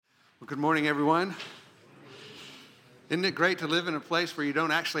Well, good morning, everyone. Isn't it great to live in a place where you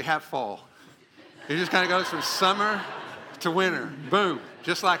don't actually have fall? It just kind of goes from summer to winter. Boom,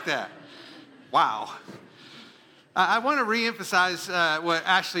 just like that. Wow. I want to reemphasize what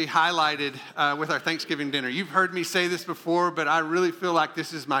Ashley highlighted with our Thanksgiving dinner. You've heard me say this before, but I really feel like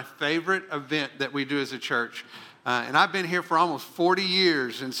this is my favorite event that we do as a church. And I've been here for almost 40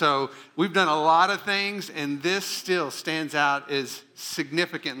 years, and so we've done a lot of things, and this still stands out as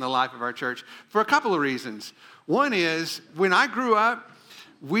significant in the life of our church for a couple of reasons. One is, when I grew up,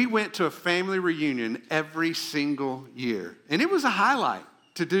 we went to a family reunion every single year, and it was a highlight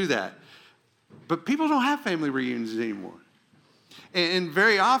to do that. But people don't have family reunions anymore. And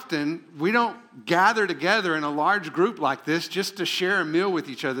very often, we don't gather together in a large group like this just to share a meal with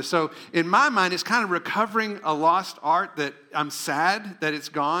each other. So in my mind, it's kind of recovering a lost art that I'm sad that it's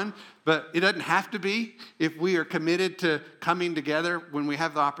gone, but it doesn't have to be if we are committed to coming together when we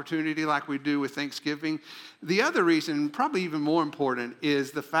have the opportunity like we do with Thanksgiving. The other reason, probably even more important,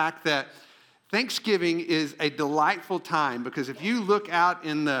 is the fact that Thanksgiving is a delightful time, because if you look out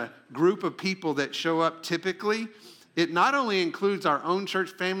in the group of people that show up typically, it not only includes our own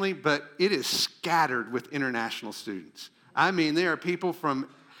church family, but it is scattered with international students. I mean, there are people from,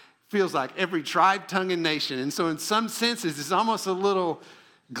 feels like, every tribe, tongue, and nation. And so in some senses, it's almost a little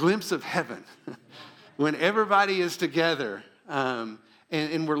glimpse of heaven when everybody is together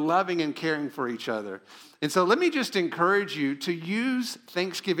and we're loving and caring for each other. And so let me just encourage you to use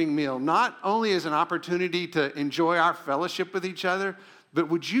Thanksgiving meal not only as an opportunity to enjoy our fellowship with each other, but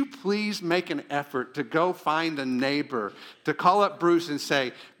would you please make an effort to go find a neighbor, to call up Bruce and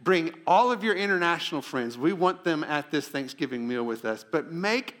say, bring all of your international friends. We want them at this Thanksgiving meal with us. But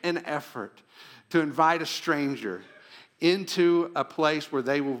make an effort to invite a stranger into a place where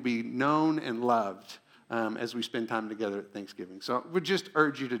they will be known and loved as we spend time together at Thanksgiving. So I would just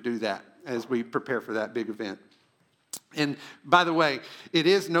urge you to do that as we prepare for that big event. And by the way, it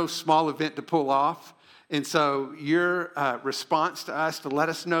is no small event to pull off. And so your response to us to let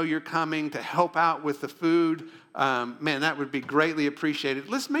us know you're coming, to help out with the food, man, that would be greatly appreciated.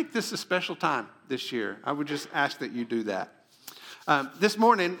 Let's make this a special time this year. I would just ask that you do that. This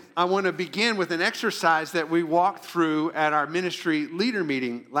morning, I want to begin with an exercise that we walked through at our ministry leader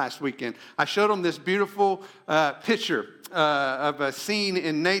meeting last weekend. I showed them this beautiful picture of a scene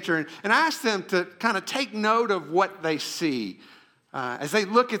in nature, and I asked them to kind of take note of what they see. As they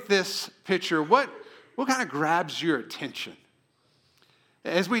look at this picture, what kind of grabs your attention?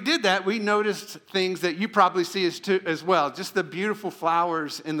 As we did that, we noticed things that you probably see as well. Just the beautiful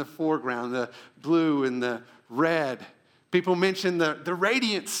flowers in the foreground, the blue and the red. People mentioned the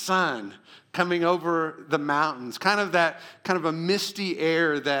radiant sun coming over the mountains, kind of a misty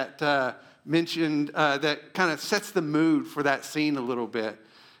air that mentioned that kind of sets the mood for that scene a little bit.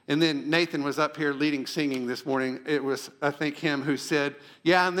 And then Nathan was up here leading singing this morning. It was, I think, him who said,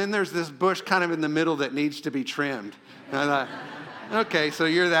 yeah, and then there's this bush kind of in the middle that needs to be trimmed. And I thought, okay, so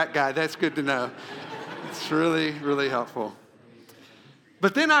you're that guy. That's good to know. It's really, really helpful.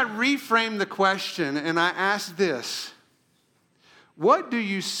 But then I reframed the question and I asked this: what do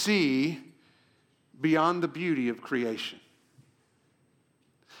you see beyond the beauty of creation?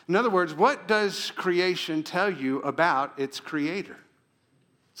 In other words, what does creation tell you about its creator?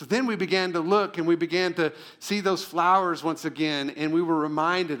 So then we began to look and we began to see those flowers once again, and we were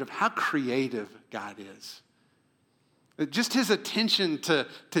reminded of how creative God is. Just his attention to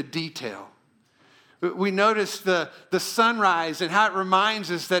detail. We noticed the sunrise and how it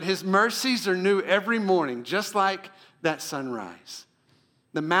reminds us that his mercies are new every morning, just like that sunrise.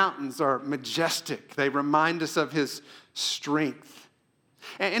 The mountains are majestic. They remind us of his strength.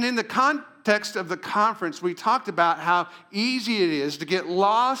 And in the context of the conference, we talked about how easy it is to get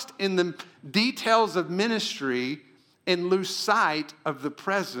lost in the details of ministry and lose sight of the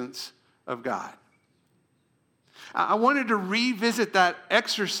presence of God. I wanted to revisit that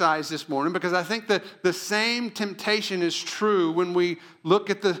exercise this morning because I think that the same temptation is true when we look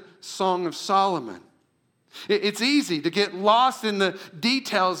at the Song of Solomon. It's easy to get lost in the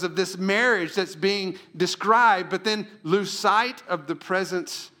details of this marriage that's being described, but then lose sight of the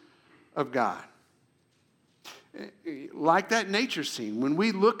presence of God. Like that nature scene, when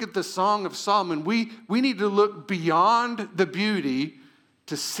we look at the Song of Solomon, we need to look beyond the beauty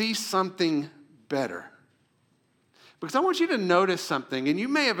to see something better. Because I want you to notice something, and you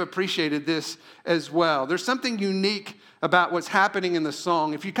may have appreciated this as well. There's something unique about what's happening in the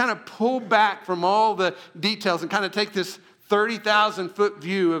song. If you kind of pull back from all the details and kind of take this 30,000-foot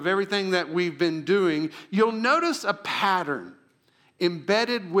view of everything that we've been doing, you'll notice a pattern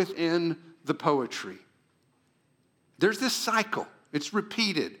embedded within the poetry. There's this cycle. It's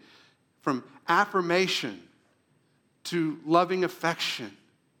repeated. from affirmation to loving affection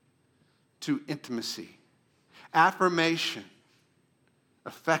to intimacy. Affirmation,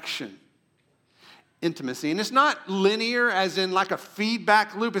 affection, intimacy. And it's not linear as in like a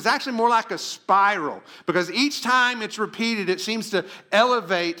feedback loop. It's actually more like a spiral, because each time it's repeated, it seems to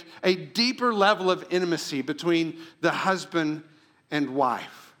elevate a deeper level of intimacy between the husband and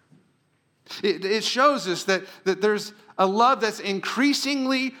wife. It shows us that there's a love that's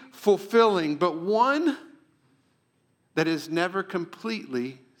increasingly fulfilling, but one that is never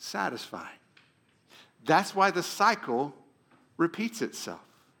completely satisfying. That's why the cycle repeats itself.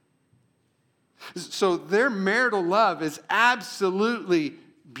 So their marital love is absolutely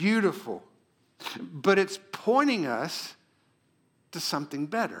beautiful, but it's pointing us to something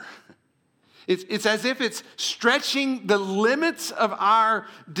better. It's as if it's stretching the limits of our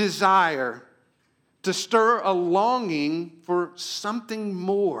desire to stir a longing for something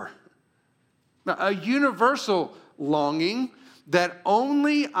more. A universal longing that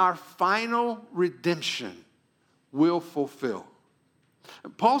only our final redemption will fulfill.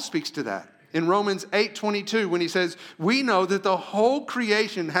 Paul speaks to that in Romans 8:22 when he says, we know that the whole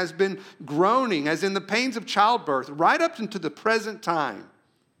creation has been groaning as in the pains of childbirth right up into the present time.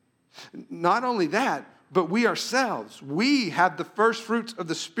 Not only that, but we ourselves, we have the first fruits of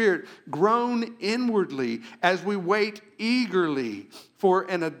the Spirit grown inwardly as we wait eagerly for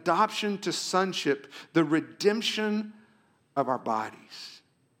an adoption to sonship, the redemption of our bodies.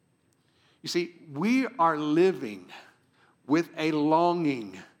 You see, we are living with a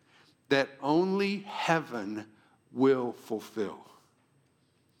longing that only heaven will fulfill.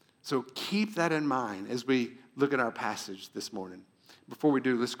 So keep that in mind as we look at our passage this morning. Before we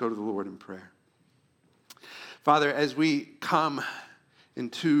do, let's go to the Lord in prayer. Father, as we come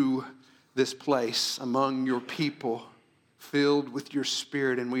into this place among your people, filled with your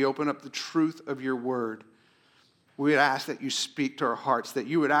Spirit, and we open up the truth of your word, we would ask that you speak to our hearts, that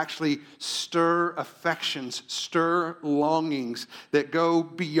you would actually stir affections, stir longings that go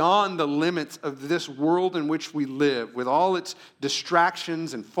beyond the limits of this world in which we live, with all its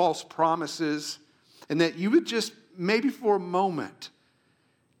distractions and false promises, and that you would just, maybe for a moment,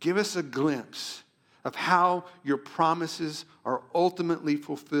 give us a glimpse of how your promises are ultimately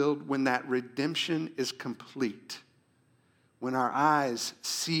fulfilled when that redemption is complete, when our eyes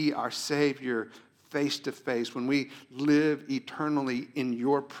see our Savior face to face, when we live eternally in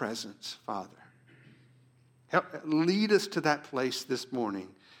your presence, Father. Lead us to that place this morning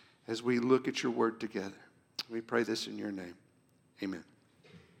as we look at your word together. We pray this in your name. Amen.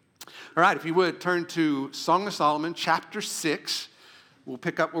 All right, if you would, turn to Song of Solomon, chapter 6. We'll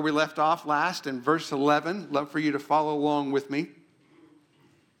pick up where we left off last in verse 11. Love for you to follow along with me.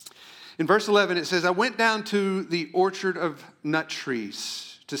 In verse 11, it says, I went down to the orchard of nut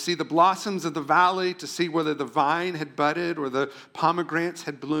trees to see the blossoms of the valley, to see whether the vine had budded or the pomegranates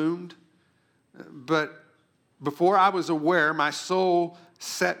had bloomed. But before I was aware, my soul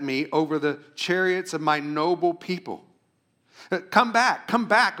set me over the chariots of my noble people. Come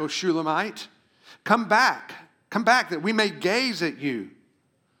back, O Shulamite. Come back, that we may gaze at you.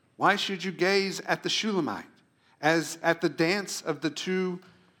 Why should you gaze at the Shulamite as at the dance of the two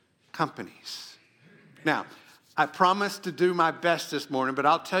companies? Now, I promised to do my best this morning, but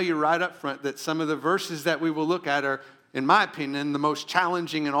I'll tell you right up front that some of the verses that we will look at are, in my opinion, the most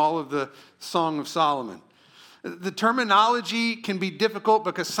challenging in all of the Song of Solomon. The terminology can be difficult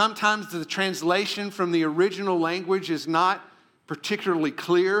because sometimes the translation from the original language is not particularly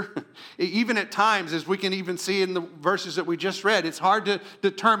clear. Even at times, as we can even see in the verses that we just read, it's hard to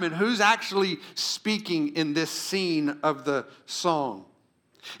determine who's actually speaking in this scene of the song.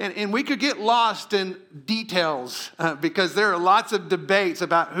 And we could get lost in details because there are lots of debates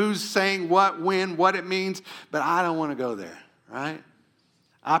about who's saying what, when, what it means, but I don't want to go there, right?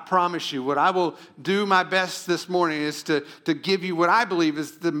 I promise you, what I will do my best this morning is to give you what I believe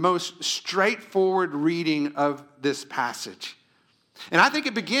is the most straightforward reading of this passage. And I think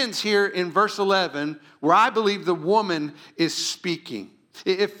it begins here in verse 11, where I believe the woman is speaking.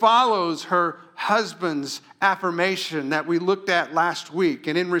 It follows her husband's affirmation that we looked at last week.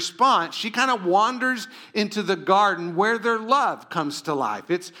 And in response, she kind of wanders into the garden where their love comes to life.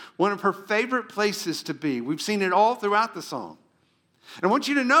 It's one of her favorite places to be. We've seen it all throughout the song. And I want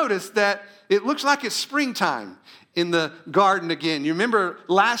you to notice that it looks like it's springtime in the garden again. You remember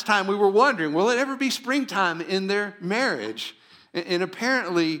last time we were wondering, will it ever be springtime in their marriage? And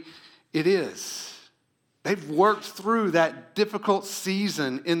apparently it is. They've worked through that difficult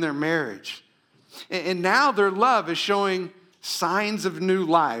season in their marriage. And now their love is showing signs of new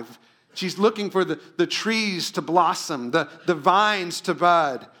life. She's looking for the trees to blossom, the vines to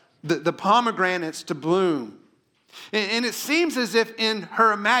bud. the pomegranates to bloom. And it seems as if in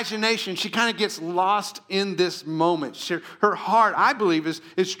her imagination, she kind of gets lost in this moment. Her heart, I believe,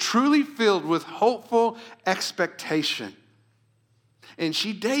 is truly filled with hopeful expectation. And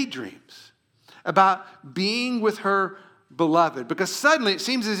she daydreams about being with her beloved, because suddenly it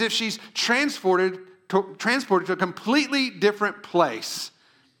seems as if she's transported to a completely different place.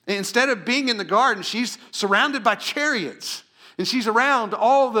 And instead of being in the garden, she's surrounded by chariots, and she's around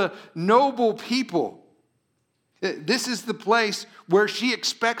all the noble people. This is the place where she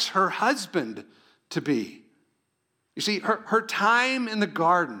expects her husband to be. You see, her time in the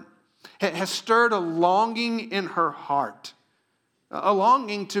garden has stirred a longing in her heart, a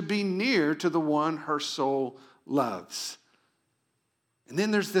longing to be near to the one her soul loves. And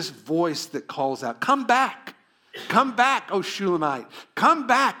then there's this voice that calls out, "Come back, O Shulamite, come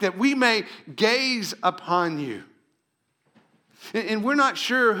back that we may gaze upon you." And we're not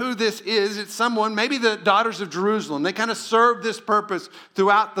sure who this is. It's someone, maybe the daughters of Jerusalem. They kind of serve this purpose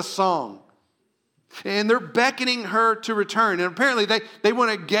throughout the song. And they're beckoning her to return. And apparently they want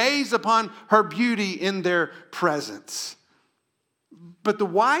to gaze upon her beauty in their presence. But the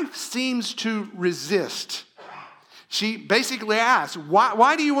wife seems to resist. She basically asks,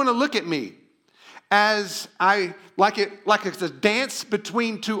 why do you want to look at me? As like it's a dance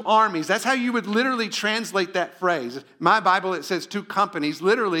between two armies. That's how you would literally translate that phrase. In my Bible, it says two companies.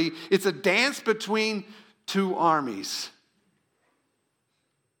 Literally, it's a dance between two armies.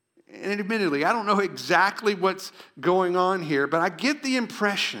 And admittedly, I don't know exactly what's going on here, but I get the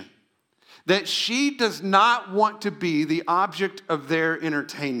impression that she does not want to be the object of their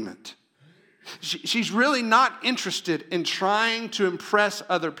entertainment. She's really not interested in trying to impress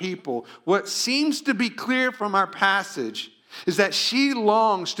other people. What seems to be clear from our passage is that she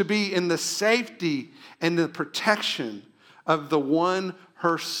longs to be in the safety and the protection of the one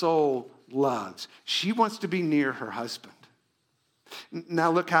her soul loves. She wants to be near her husband.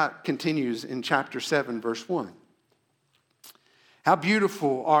 Now look how it continues in chapter 7, verse 1. "How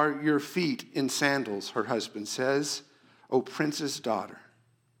beautiful are your feet in sandals," her husband says, "O prince's daughter.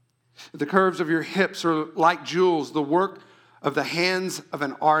 The curves of your hips are like jewels, the work of the hands of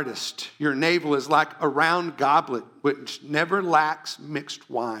an artist. Your navel is like a round goblet which never lacks mixed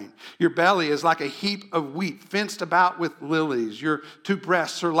wine. Your belly is like a heap of wheat fenced about with lilies. Your two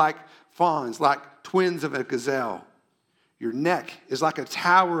breasts are like fawns, like twins of a gazelle. Your neck is like a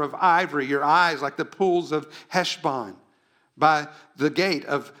tower of ivory, your eyes like the pools of Heshbon by the gate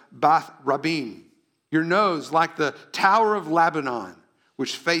of Bath Rabbim. Your nose like the tower of Lebanon,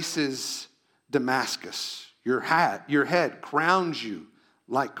 which faces Damascus. Your head crowns you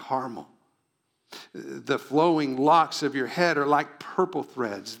like Carmel. The flowing locks of your head are like purple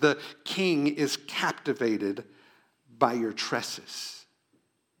threads. The king is captivated by your tresses."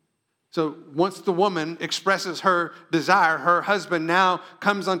 So once the woman expresses her desire, her husband now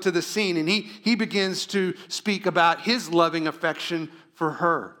comes onto the scene, and he begins to speak about his loving affection for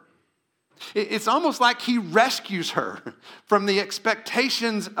her. It's almost like he rescues her from the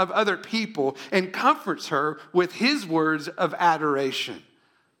expectations of other people and comforts her with his words of adoration.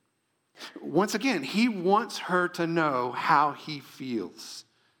 Once again, he wants her to know how he feels.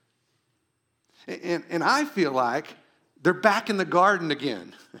 And I feel like they're back in the garden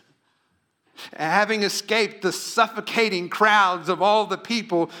again. Having escaped the suffocating crowds of all the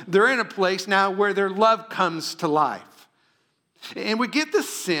people, they're in a place now where their love comes to life. And we get the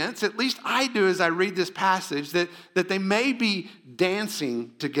sense, at least I do as I read this passage, that they may be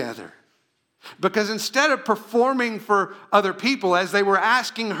dancing together. Because instead of performing for other people as they were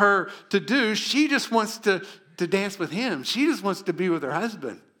asking her to do, she just wants to dance with him. She just wants to be with her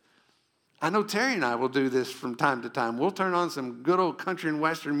husband. I know Terry and I will do this from time to time. We'll turn on some good old country and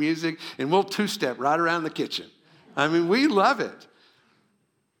western music and we'll two-step right around the kitchen. I mean, we love it.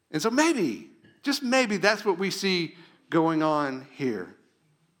 And so maybe, just maybe, that's what we see going on here.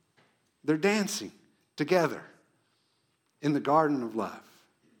 They're dancing together in the garden of love.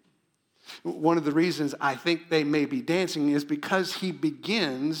 One of the reasons I think they may be dancing is because he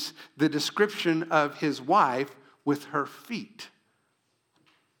begins the description of his wife with her feet.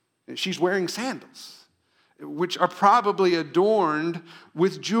 She's wearing sandals, which are probably adorned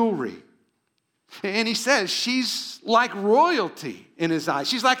with jewelry. And he says she's like royalty in his eyes.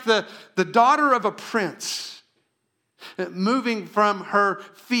 She's like the daughter of a prince. Moving from her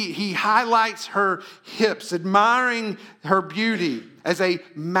feet, he highlights her hips, admiring her beauty as a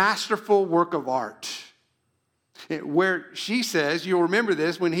masterful work of art. Where she says, you'll remember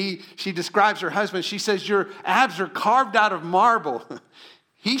this, when she describes her husband, she says, "Your abs are carved out of marble."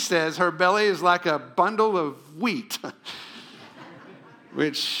 He says her belly is like a bundle of wheat.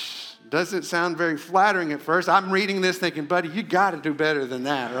 which doesn't sound very flattering at first. I'm reading this thinking, buddy, you got to do better than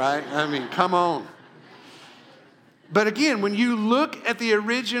that, right? I mean, come on. But again, when you look at the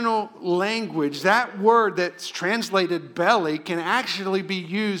original language, that word that's translated belly can actually be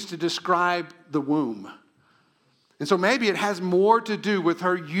used to describe the womb. And so maybe it has more to do with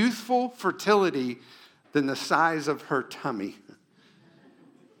her youthful fertility than the size of her tummy.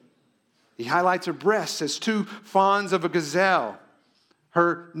 He highlights her breasts as two fawns of a gazelle.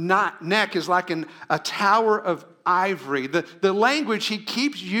 Her neck is like a tower of ivory. The language he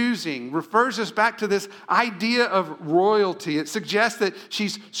keeps using refers us back to this idea of royalty. It suggests that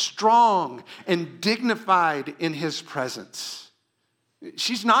she's strong and dignified in his presence.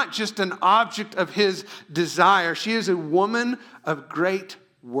 She's not just an object of his desire. She is a woman of great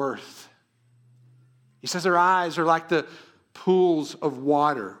worth. He says her eyes are like the pools of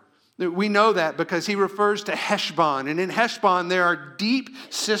water. We know that because he refers to Heshbon. And in Heshbon, there are deep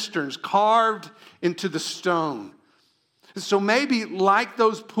cisterns carved into the stone. So maybe like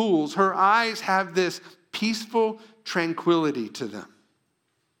those pools, her eyes have this peaceful tranquility to them.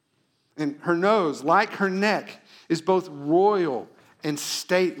 And her nose, like her neck, is both royal and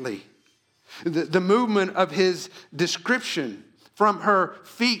stately. The movement of his description from her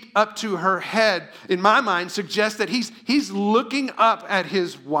feet up to her head, in my mind, suggests that he's looking up at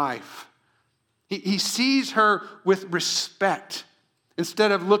his wife. He sees her with respect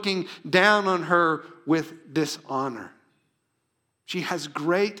instead of looking down on her with dishonor. She has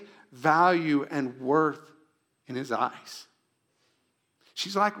great value and worth in his eyes.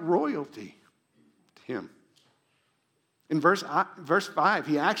 She's like royalty to him. In verse 5,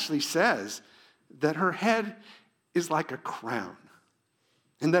 he actually says that her head is like a crown.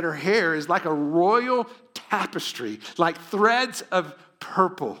 And that her hair is like a royal tapestry, like threads of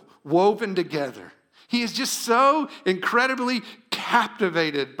purple woven together. He is just so incredibly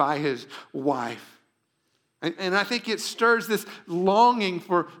captivated by his wife. And I think it stirs this longing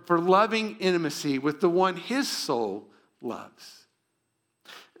for loving intimacy with the one his soul loves.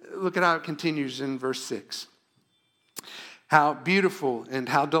 Look at how it continues in verse 6. How beautiful and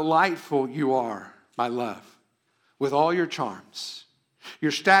how delightful you are, my love, with all your charms.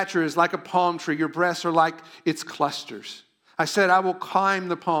 Your stature is like a palm tree. Your breasts are like its clusters. I said, I will climb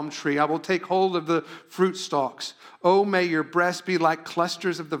the palm tree. I will take hold of the fruit stalks. Oh, may your breasts be like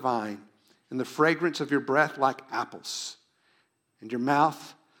clusters of the vine, and the fragrance of your breath like apples, and your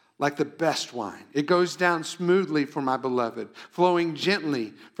mouth like the best wine. It goes down smoothly for my beloved, flowing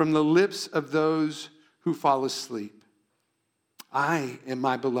gently from the lips of those who fall asleep. I am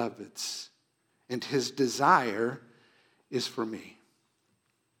my beloved's, and his desire is for me.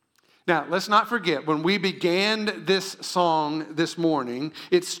 Now, let's not forget, when we began this song this morning,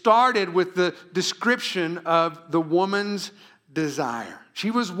 it started with the description of the woman's desire. She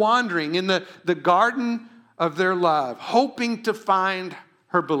was wandering in the garden of their love, hoping to find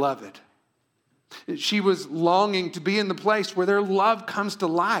her beloved. She was longing to be in the place where their love comes to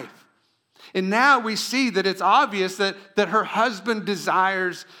life. And now we see that it's obvious that her husband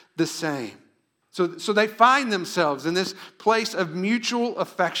desires the same. So they find themselves in this place of mutual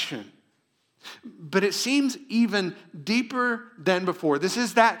affection. But it seems even deeper than before. This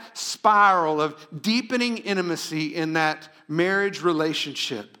is that spiral of deepening intimacy in that marriage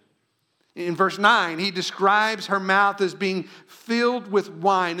relationship. In verse 9, he describes her mouth as being filled with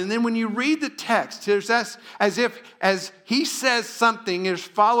wine. And then when you read the text, there's as he says something is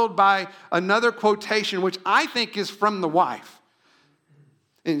followed by another quotation, which I think is from the wife.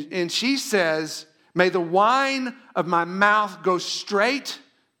 And she says, may the wine of my mouth go straight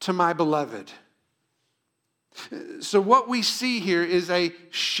to my beloved. So what we see here is a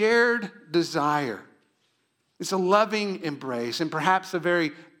shared desire. It's a loving embrace and perhaps a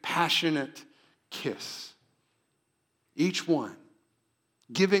very passionate kiss. Each one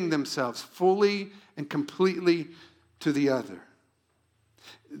giving themselves fully and completely to the other.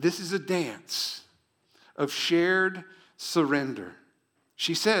 This is a dance of shared surrender.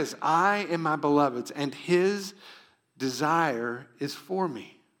 She says, I am my beloved's, and his desire is for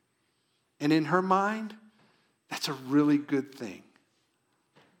me. And in her mind, that's a really good thing.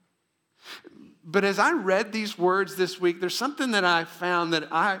 But as I read these words this week, there's something that I found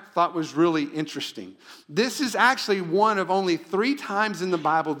that I thought was really interesting. This is actually one of only 3 times in the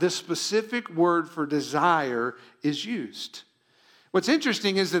Bible this specific word for desire is used. What's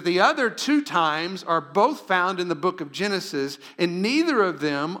interesting is that the other 2 times are both found in the book of Genesis, and neither of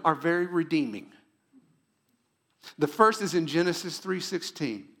them are very redeeming. The first is in Genesis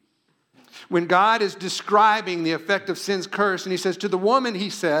 3:16. When God is describing the effect of sin's curse, and he says, to the woman, he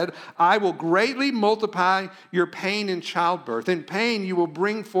said, I will greatly multiply your pain in childbirth. In pain, you will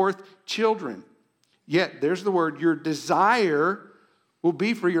bring forth children. Yet, there's the word, your desire will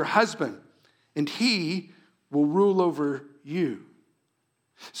be for your husband, and he will rule over you.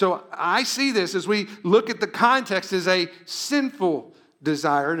 So I see this as we look at the context as a sinful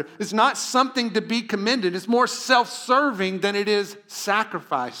desire. It's not something to be commended. It's more self-serving than it is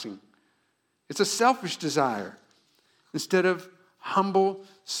sacrificing. It's a selfish desire instead of humble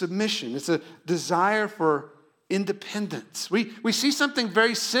submission. It's a desire for independence. We see something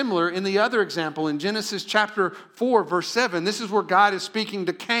very similar in the other example in Genesis chapter 4, verse 7. This is where God is speaking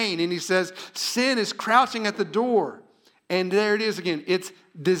to Cain, and he says, sin is crouching at the door. And there it is again. Its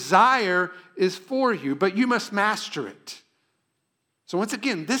desire is for you, but you must master it. So once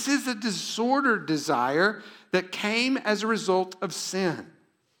again, this is a disordered desire that came as a result of sin.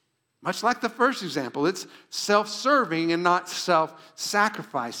 Much like the first example, it's self-serving and not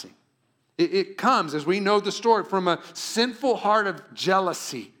self-sacrificing. It comes, as we know the story, from a sinful heart of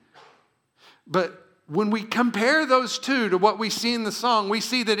jealousy. But when we compare those two to what we see in the song, we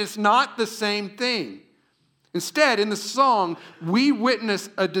see that it's not the same thing. Instead, in the song, we witness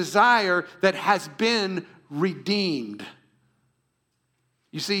a desire that has been redeemed.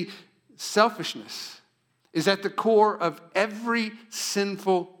 You see, selfishness is at the core of every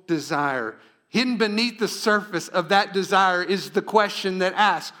sinful desire. Hidden beneath the surface of that desire is the question that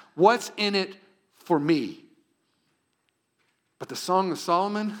asks, what's in it for me? But the Song of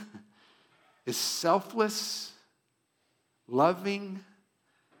Solomon is selfless, loving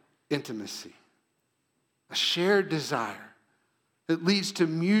intimacy. A shared desire that leads to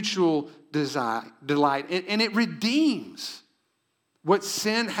mutual delight. And it redeems what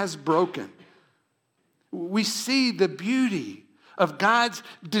sin has broken. We see the beauty of God's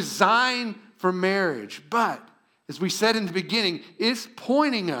design for marriage. But, as we said in the beginning, it's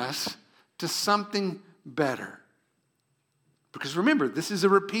pointing us to something better. Because remember, this is a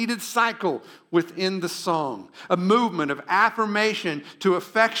repeated cycle within the song. A movement of affirmation to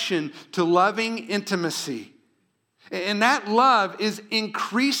affection to loving intimacy. And that love is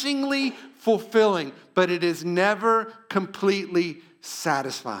increasingly fulfilling, but it is never completely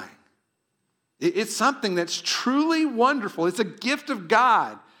satisfying. It's something that's truly wonderful. It's a gift of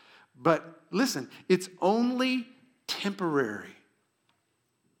God. But listen, it's only temporary.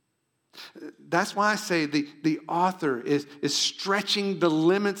 That's why I say the author is stretching the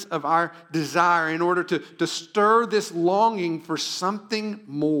limits of our desire in order to stir this longing for something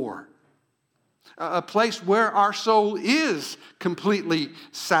more. A place where our soul is completely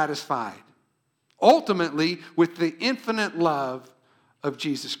satisfied. Ultimately, with the infinite love of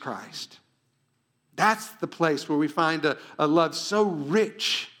Jesus Christ. That's the place where we find a love so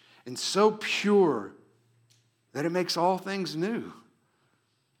rich and so pure that it makes all things new.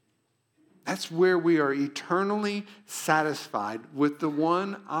 That's where we are eternally satisfied with the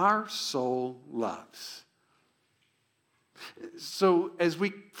one our soul loves. So as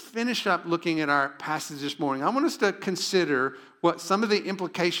we finish up looking at our passage this morning, I want us to consider what some of the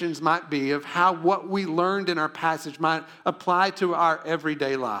implications might be of how what we learned in our passage might apply to our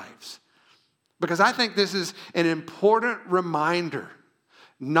everyday lives. Because I think this is an important reminder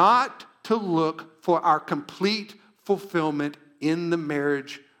not to look for our complete fulfillment in the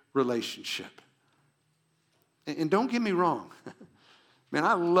marriage relationship. And don't get me wrong. Man,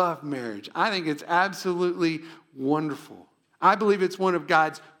 I love marriage. I think it's absolutely wonderful. I believe it's one of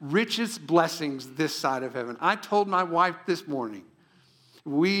God's richest blessings this side of heaven. I told my wife this morning,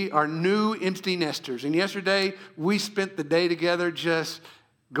 we are new empty nesters. And yesterday, we spent the day together just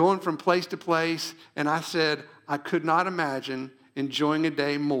going from place to place. And I said, I could not imagine enjoying a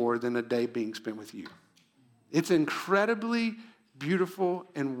day more than a day being spent with you. It's incredibly beautiful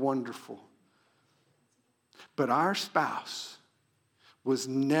and wonderful. But our spouse was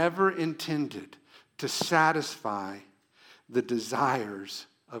never intended to satisfy the desires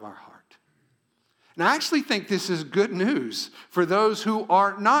of our heart. And I actually think this is good news for those who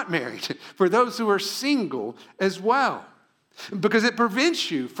are not married, for those who are single as well. Because it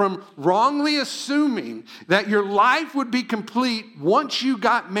prevents you from wrongly assuming that your life would be complete once you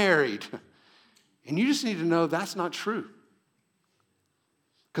got married. And you just need to know that's not true.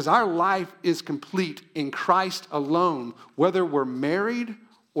 Because our life is complete in Christ alone, whether we're married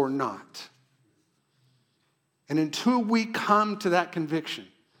or not. And until we come to that conviction,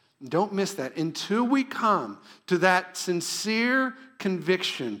 don't miss that, until we come to that sincere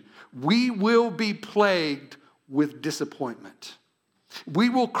conviction, we will be plagued with disappointment. We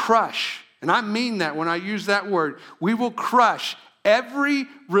will crush, and I mean that when I use that word, we will crush every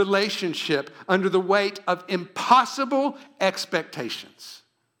relationship under the weight of impossible expectations.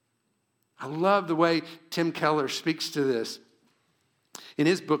 I love the way Tim Keller speaks to this. In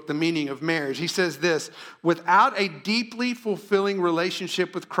his book, The Meaning of Marriage, he says this: without a deeply fulfilling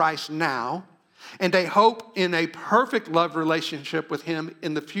relationship with Christ now, and a hope in a perfect love relationship with him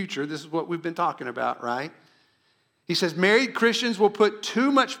in the future, this is what we've been talking about, right? He says, married Christians will put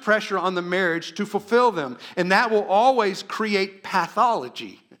too much pressure on the marriage to fulfill them, and that will always create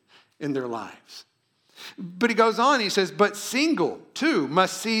pathology in their lives. But he goes on, he says, but single, too,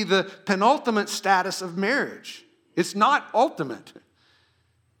 must see the penultimate status of marriage. It's not ultimate.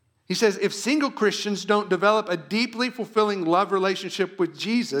 He says, if single Christians don't develop a deeply fulfilling love relationship with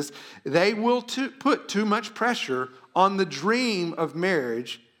Jesus, they will put too much pressure on the dream of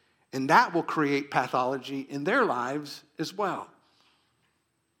marriage, and that will create pathology in their lives as well.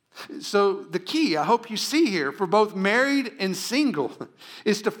 So the key, I hope you see here, for both married and single,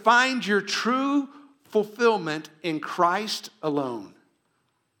 is to find your true fulfillment in Christ alone.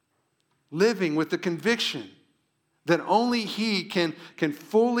 Living with the conviction that only He can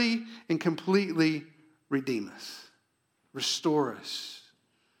fully and completely redeem us, restore us,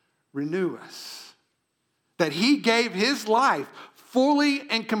 renew us. That He gave His life fully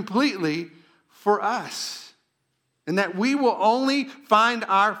and completely for us. And that we will only find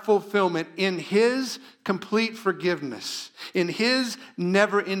our fulfillment in His complete forgiveness, in His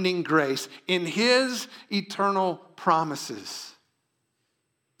never-ending grace, in His eternal promises.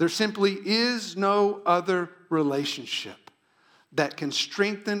 There simply is no other relationship that can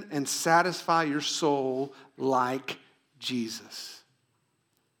strengthen and satisfy your soul like Jesus.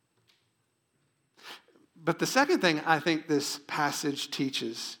 But the second thing I think this passage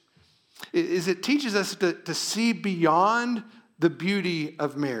teaches is it teaches us to see beyond the beauty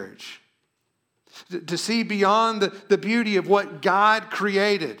of marriage, to see beyond the beauty of what God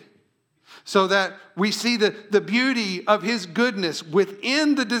created, so that we see the beauty of His goodness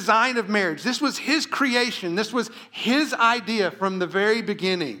within the design of marriage. This was His creation. This was His idea from the very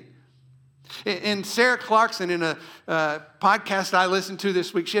beginning. And Sarah Clarkson, in a podcast I listened to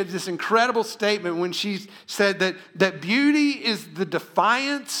this week, she had this incredible statement when she said that beauty is the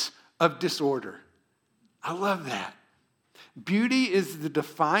defiance of disorder. I love that. Beauty is the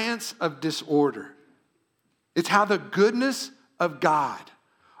defiance of disorder. It's how the goodness of God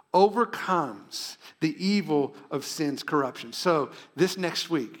overcomes the evil of sin's corruption. So this next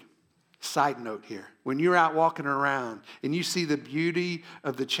week, side note here, when you're out walking around and you see the beauty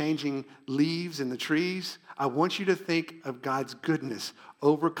of the changing leaves in the trees, I want you to think of God's goodness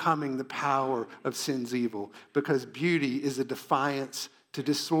overcoming the power of sin's evil, because beauty is a defiance to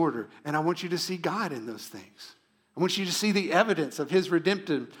disorder. And I want you to see God in those things. I want you to see the evidence of His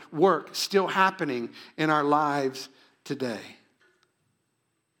redemptive work still happening in our lives today.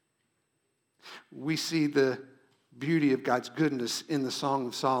 We see the beauty of God's goodness in the Song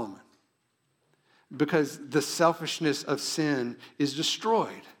of Solomon, because the selfishness of sin is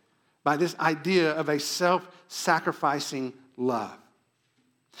destroyed by this idea of a self-sacrificing love.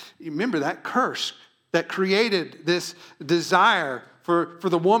 You remember that curse that created this desire for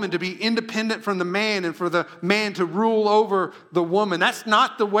the woman to be independent from the man and for the man to rule over the woman. That's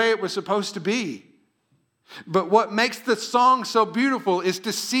not the way it was supposed to be. But what makes the song so beautiful is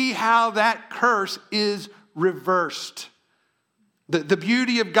to see how that curse is reversed. The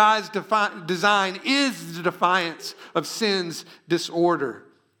beauty of God's design is the defiance of sin's disorder.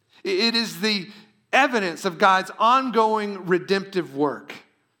 It is the evidence of God's ongoing redemptive work.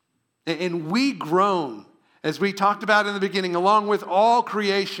 And we groan, as we talked about in the beginning, along with all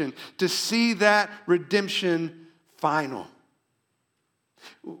creation, to see that redemption final.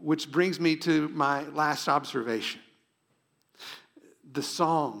 Which brings me to my last observation. The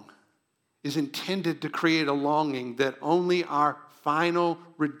song is intended to create a longing that only our final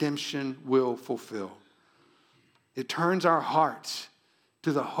redemption will fulfill. It turns our hearts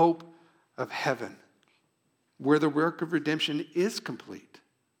to the hope of heaven, where the work of redemption is complete.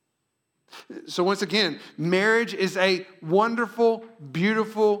 So once again, marriage is a wonderful,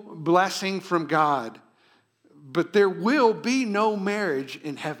 beautiful blessing from God. But there will be no marriage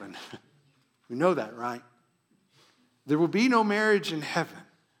in heaven. We know that, right? There will be no marriage in heaven.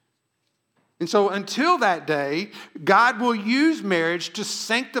 And so until that day, God will use marriage to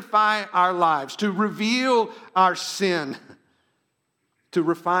sanctify our lives, to reveal our sin, to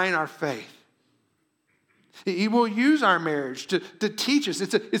refine our faith. He will use our marriage to teach us.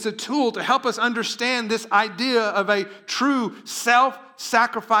 It's a tool to help us understand this idea of a true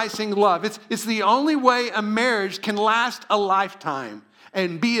self-sacrificing love. It's the only way a marriage can last a lifetime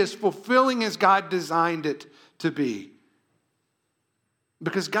and be as fulfilling as God designed it to be.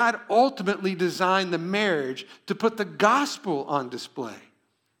 Because God ultimately designed the marriage to put the gospel on display.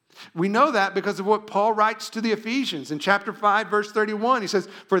 We know that because of what Paul writes to the Ephesians in chapter 5, verse 31. He says,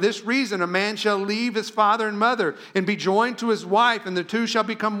 "For this reason, a man shall leave his father and mother and be joined to his wife, and the two shall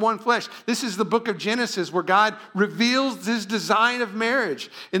become one flesh." This is the book of Genesis where God reveals his design of marriage.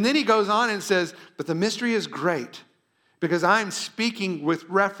 And then he goes on and says, "But the mystery is great because I'm speaking with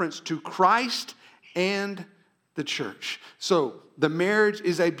reference to Christ and the church." So the marriage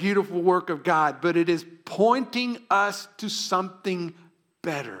is a beautiful work of God, but it is pointing us to something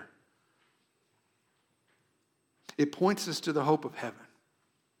better. It points us to the hope of heaven,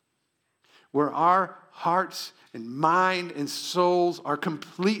 where our hearts and mind and souls are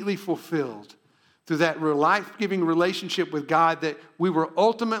completely fulfilled through that life-giving relationship with God that we were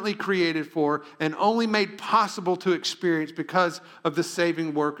ultimately created for and only made possible to experience because of the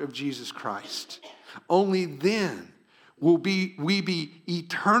saving work of Jesus Christ. Only then will we be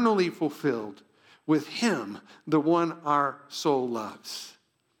eternally fulfilled with him, the one our soul loves.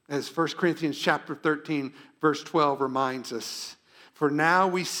 As 1 Corinthians chapter 13, verse 12 reminds us, "For now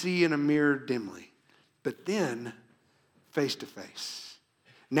we see in a mirror dimly, but then face to face.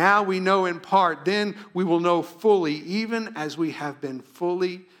 Now we know in part, then we will know fully, even as we have been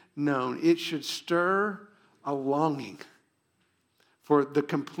fully known." It should stir a longing for the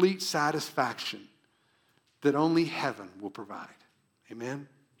complete satisfaction that only heaven will provide. Amen?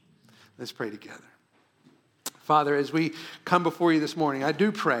 Let's pray together. Father, as we come before you this morning, I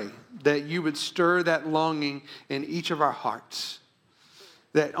do pray that you would stir that longing in each of our hearts.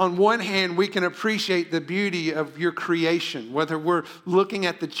 That on one hand, we can appreciate the beauty of your creation, whether we're looking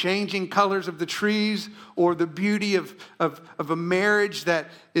at the changing colors of the trees or the beauty of a marriage that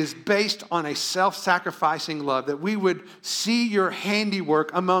is based on a self-sacrificing love, that we would see your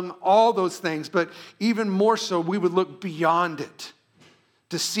handiwork among all those things, but even more so, we would look beyond it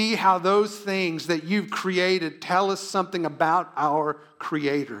to see how those things that you've created tell us something about our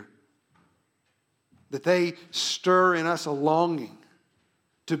Creator. That they stir in us a longing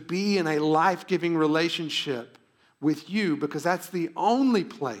to be in a life-giving relationship with you, because that's the only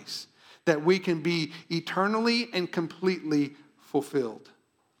place that we can be eternally and completely fulfilled.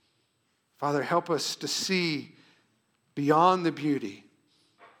 Father, help us to see beyond the beauty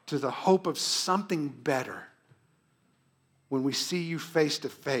to the hope of something better when we see you face to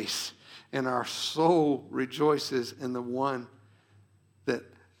face and our soul rejoices in the one that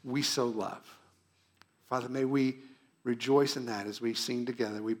we so love. Father, may we rejoice in that as we sing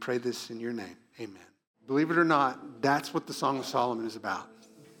together. We pray this in your name. Amen. Believe it or not, that's what the Song of Solomon is about.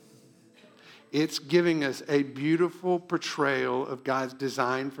 It's giving us a beautiful portrayal of God's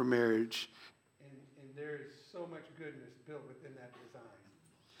design for marriage. And there is so much goodness built within that design.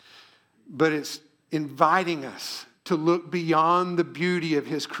 But it's inviting us to look beyond the beauty of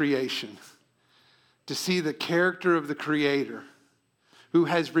his creation, to see the character of the Creator who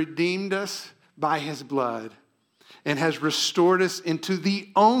has redeemed us by his blood and has restored us into the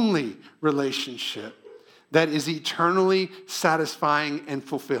only relationship that is eternally satisfying and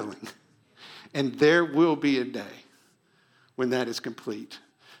fulfilling. And there will be a day when that is complete.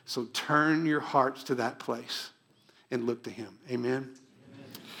 So turn your hearts to that place and look to him. Amen? Amen.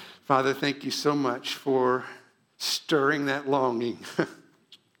 Father, thank you so much for stirring that longing. At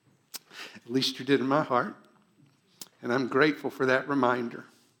least you did in my heart. And I'm grateful for that reminder.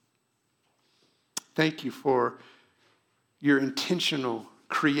 Thank you for your intentional,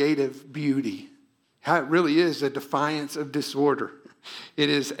 creative beauty. How it really is a defiance of disorder. It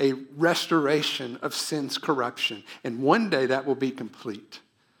is a restoration of sin's corruption. And one day that will be complete.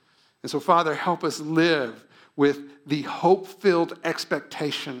 And so, Father, help us live with the hope-filled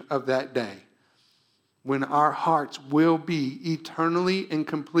expectation of that day, when our hearts will be eternally and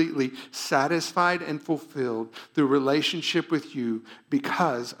completely satisfied and fulfilled through relationship with you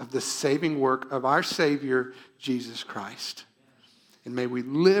because of the saving work of our Savior, Jesus Christ. And may we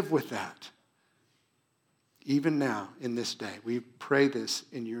live with that even now in this day. We pray this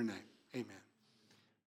in your name.